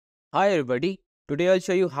Hi everybody, today I'll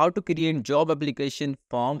show you how to create job application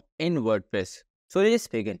form in WordPress. So let's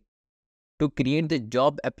begin. To create the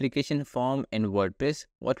job application form in WordPress,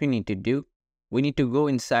 what we need to do, we need to go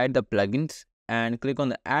inside the plugins and click on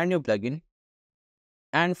the add new plugin.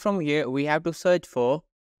 And from here, we have to search for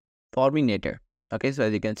Forminator. Okay, so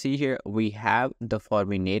as you can see here, we have the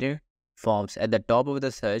Forminator forms at the top of the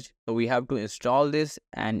search. So we have to install this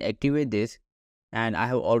and activate this. And I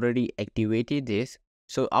have already activated this.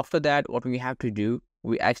 So after that, what we have to do,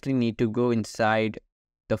 we actually need to go inside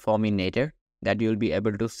the Forminator that you'll be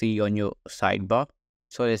able to see on your sidebar.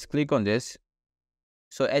 So let's click on this.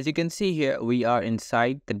 So as you can see here, we are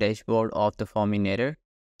inside the dashboard of the Forminator.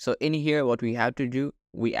 So in here, what we have to do,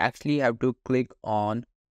 we actually have to click on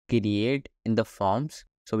create in the forms.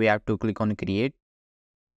 So we have to click on create.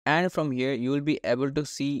 And from here, you will be able to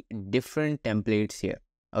see different templates here.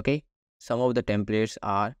 Okay. Some of the templates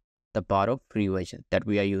are the part of free version that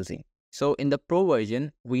we are using. So in the pro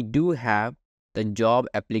version, we do have the job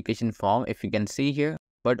application form, if you can see here.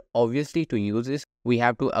 But obviously to use this, we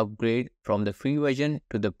have to upgrade from the free version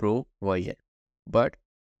to the pro version. But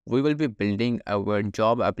we will be building our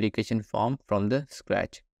job application form from the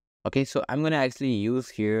scratch. Okay, so I'm going to actually use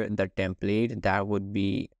here the template that would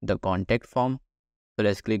be the contact form. So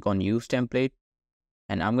let's click on use template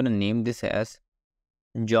and I'm going to name this as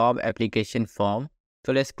job application form.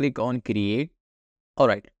 So let's click on create. All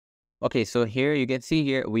right. Okay, so here you can see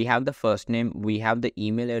here we have the first name, we have the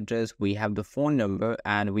email address, we have the phone number,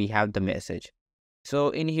 and we have the message. So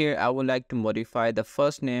in here, I would like to modify the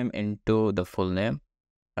first name into the full name.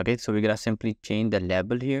 Okay, so we're gonna simply change the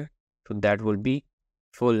label here. So that will be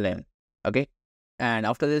full name. Okay, and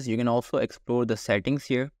after this, you can also explore the settings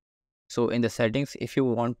here. So in the settings, if you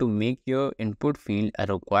want to make your input field a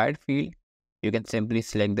required field, you can simply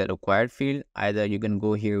select the required field. Either you can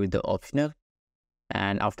go here with the optional.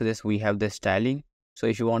 And after this, we have the styling. So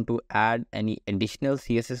if you want to add any additional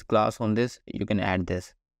CSS class on this, you can add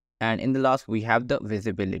this. And in the last, we have the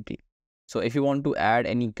visibility. So if you want to add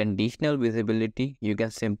any conditional visibility, you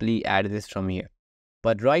can simply add this from here.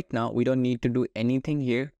 But right now, we don't need to do anything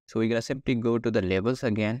here. So we're going to simply go to the labels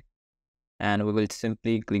again. And we will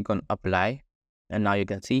simply click on apply. And now you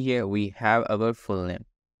can see here, we have our full name.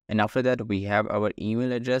 And after that, we have our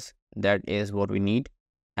email address. That is what we need.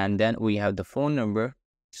 And then we have the phone number.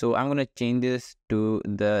 So I'm going to change this to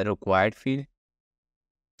the required field.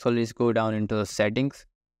 So let's go down into the settings.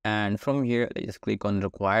 And from here, let's just click on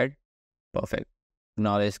required. Perfect.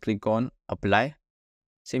 Now let's click on apply.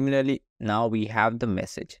 Similarly, now we have the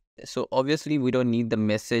message. So obviously we don't need the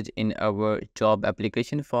message in our job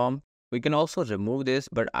application form. We can also remove this,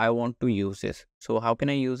 but I want to use this. So how can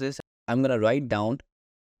I use this? I'm going to write down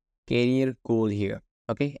career goal here.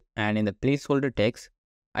 Okay. And in the placeholder text,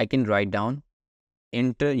 I can write down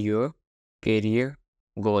enter your career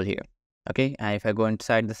goal here. Okay. And if I go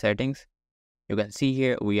inside the settings, you can see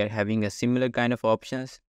here we are having a similar kind of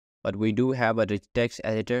options, but we do have a rich text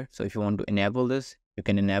editor. So if you want to enable this, you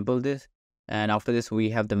can enable this. And after this,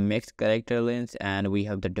 we have the mixed character length and we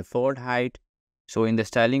have the default height. So in the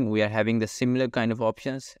styling, we are having the similar kind of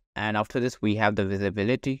options. And after this, we have the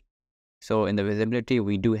visibility. So in the visibility,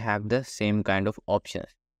 we do have the same kind of options.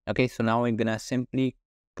 Okay, so now we're gonna simply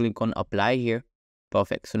click on apply here.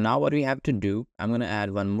 Perfect. So now what we have to do, I'm gonna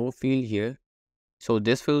add one more field here. So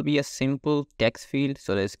this will be a simple text field.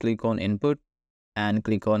 So let's click on input and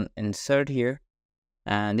click on insert here.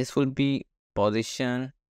 And this will be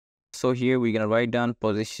position. So here we're gonna write down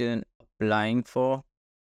position applying for.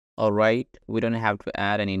 All right, we don't have to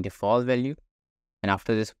add any default value. And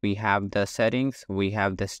after this, we have the settings, we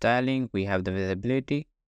have the styling, we have the visibility.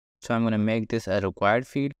 So I'm going to make this a required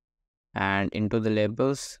field. And into the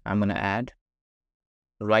labels, I'm going to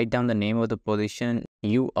write down the name of the position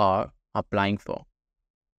you are applying for.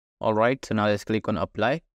 All right, so now let's click on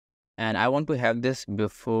apply. And I want to have this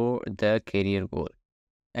before the career goal.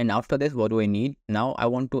 And after this, what do I need? Now I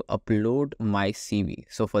want to upload my CV.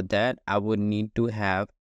 So for that, I would need to have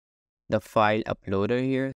the file uploader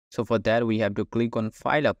here. So for that, we have to click on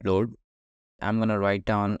file upload. I'm going to write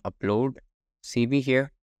down upload CV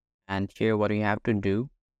here. And here what we have to do.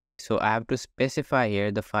 So I have to specify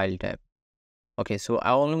here the file type. Okay, so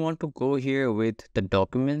I only want to go here with the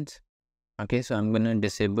documents. Okay, so I'm going to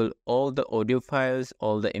disable all the audio files,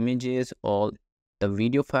 all the images, all the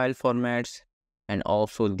video file formats, and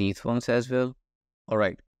also these ones as well. All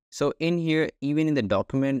right. So in here, even in the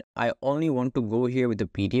document, I only want to go here with the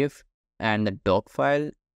PDF and the doc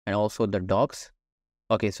file and also the docs.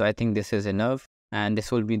 Okay, so I think this is enough. And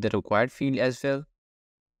this will be the required field as well.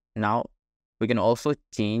 Now we can also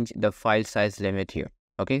change the file size limit here.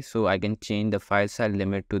 Okay, so I can change the file size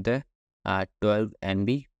limit to the 12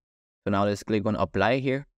 MB. So now let's click on apply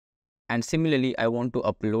here. And similarly, I want to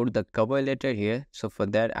upload the cover letter here. So for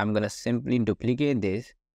that, I'm going to simply duplicate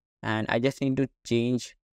this and I just need to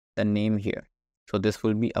change the name here. So this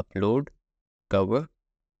will be upload cover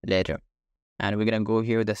letter. And we're going to go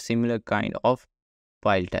here with a similar kind of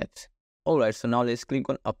file types. Alright, so now let's click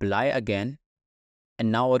on apply again.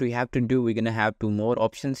 And now what we have to do, we're going to have two more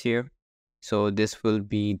options here. So this will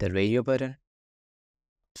be the radio button.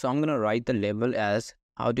 So I'm going to write the label as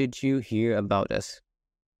how did you hear about us?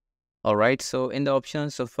 Alright, so in the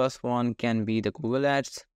options, so first one can be the Google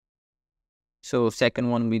Ads. So second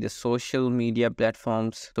one will be the social media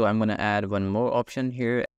platforms. So I'm going to add one more option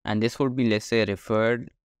here. And this would be, let's say, referred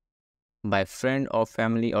by friend or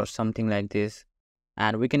family or something like this.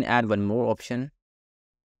 And we can add one more option,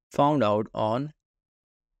 found out on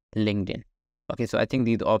LinkedIn. Okay, so I think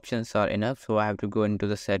these options are enough. So I have to go into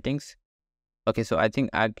the settings. Okay, so I think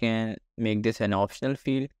I can make this an optional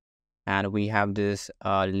field. And we have this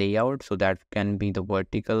layout, so that can be the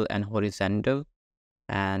vertical and horizontal.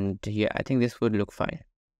 And yeah, I think this would look fine.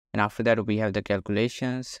 And after that, we have the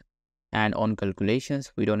calculations. And on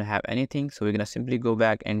calculations, we don't have anything. So we're going to simply go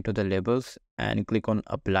back into the labels and click on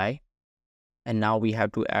apply. And now we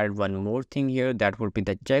have to add one more thing here. That would be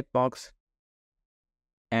the checkbox.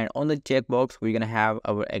 And on the checkbox, we're going to have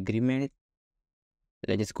our agreement.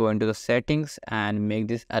 Let's just go into the settings and make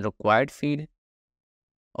this a required field.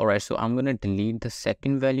 Alright, so I'm going to delete the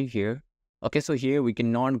second value here. Okay, so here we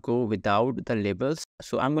cannot go without the labels.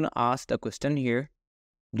 So I'm going to ask the question here.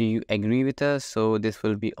 Do you agree with us? So this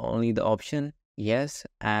will be only the option yes.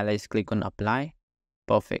 And let's click on apply.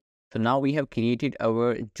 Perfect. So now we have created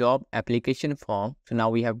our job application form. So now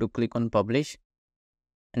we have to click on publish.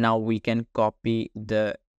 And now we can copy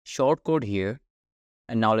the shortcode here.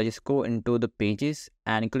 And now let's just go into the pages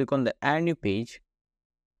and click on the add new page.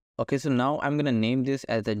 Okay, so now I'm going to name this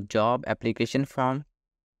as a job application form.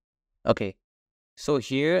 Okay, so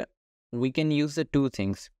here we can use the two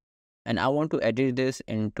things. And I want to edit this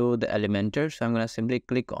into the Elementor. So I'm going to simply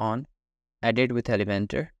click on edit with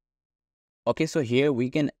Elementor. Okay, so here we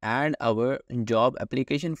can add our job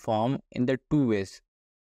application form in the two ways.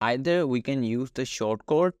 Either we can use the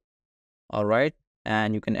shortcode, all right,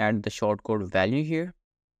 and you can add the shortcode value here.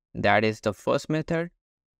 That is the first method.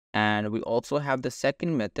 And we also have the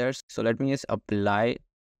second method. So let me just apply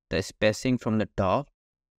the spacing from the top.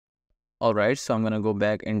 All right, so I'm going to go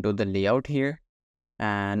back into the layout here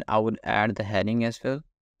and I would add the heading as well.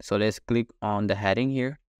 So let's click on the heading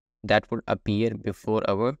here. That would appear before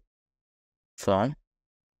our form.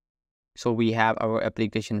 So we have our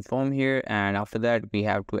application form here, and after that we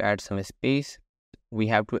have to add some space. We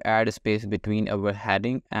have to add a space between our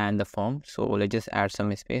heading and the form. So let's just add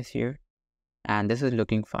some space here. And this is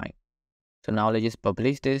looking fine. So now let's just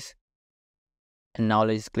publish this. And now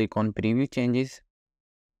let's click on preview changes.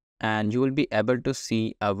 And you will be able to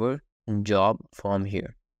see our job form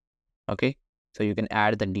here. Okay, so you can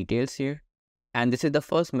add the details here. And this is the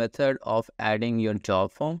first method of adding your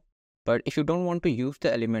job form. But if you don't want to use the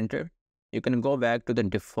Elementor, you can go back to the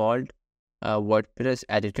default WordPress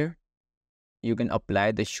editor. You can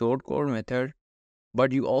apply the shortcode method.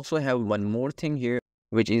 But you also have one more thing here,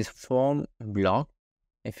 which is form block.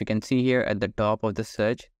 If you can see here at the top of the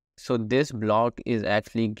search. So this block is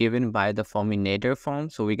actually given by the Forminator form.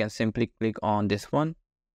 So we can simply click on this one.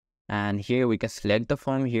 And here we can select the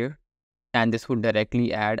form here. And this would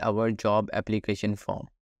directly add our job application form.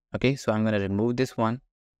 Okay, so I'm going to remove this one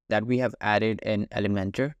that we have added in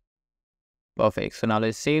Elementor. Perfect. So now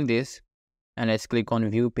let's save this and let's click on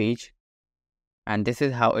view page. And this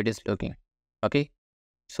is how it is looking. Okay,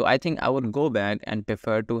 so I think I would go back and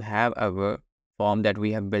prefer to have our form that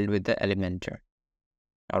we have built with the Elementor.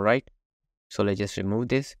 All right, so let's just remove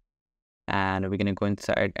this and we're going to go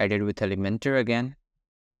inside edit with Elementor again.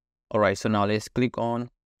 All right, so now let's click on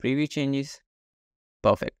preview changes.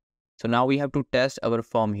 Perfect. So now we have to test our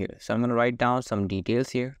form here. So I'm going to write down some details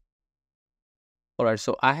here. All right,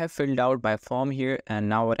 so I have filled out my form here, and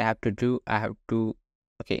now what I have to do, I have to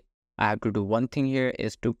do one thing here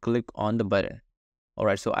is to click on the button. All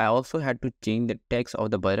right, so I also had to change the text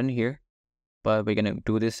of the button here, but we're going to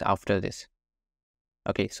do this after this.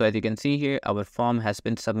 Okay, so as you can see here, our form has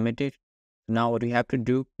been submitted. Now what we have to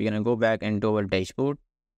do, we're going to go back into our dashboard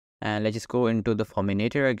and let's just go into the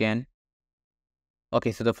Forminator again.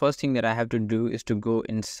 Okay, so the first thing that I have to do is to go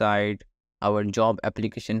inside our job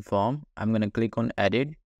application form. I'm going to click on edit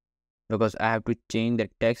because I have to change the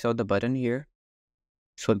text of the button here.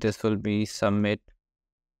 So this will be submit.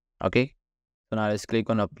 Okay, so now let's click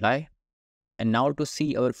on apply. And now to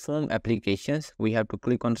see our form applications, we have to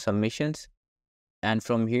click on submissions. And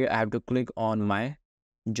from here, I have to click on my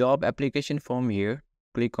job application form here.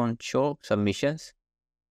 Click on show submissions.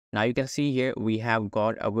 Now you can see here, we have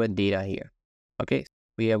got our data here. Okay,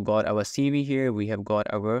 we have got our CV here, we have got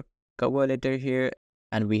our cover letter here,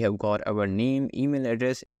 and we have got our name, email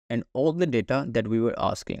address, and all the data that we were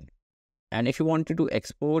asking. And if you wanted to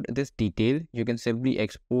export this detail, you can simply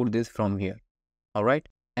export this from here. All right.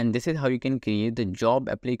 And this is how you can create the job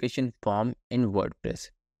application form in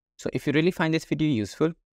WordPress. So if you really find this video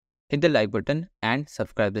useful, hit the like button and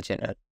subscribe the channel.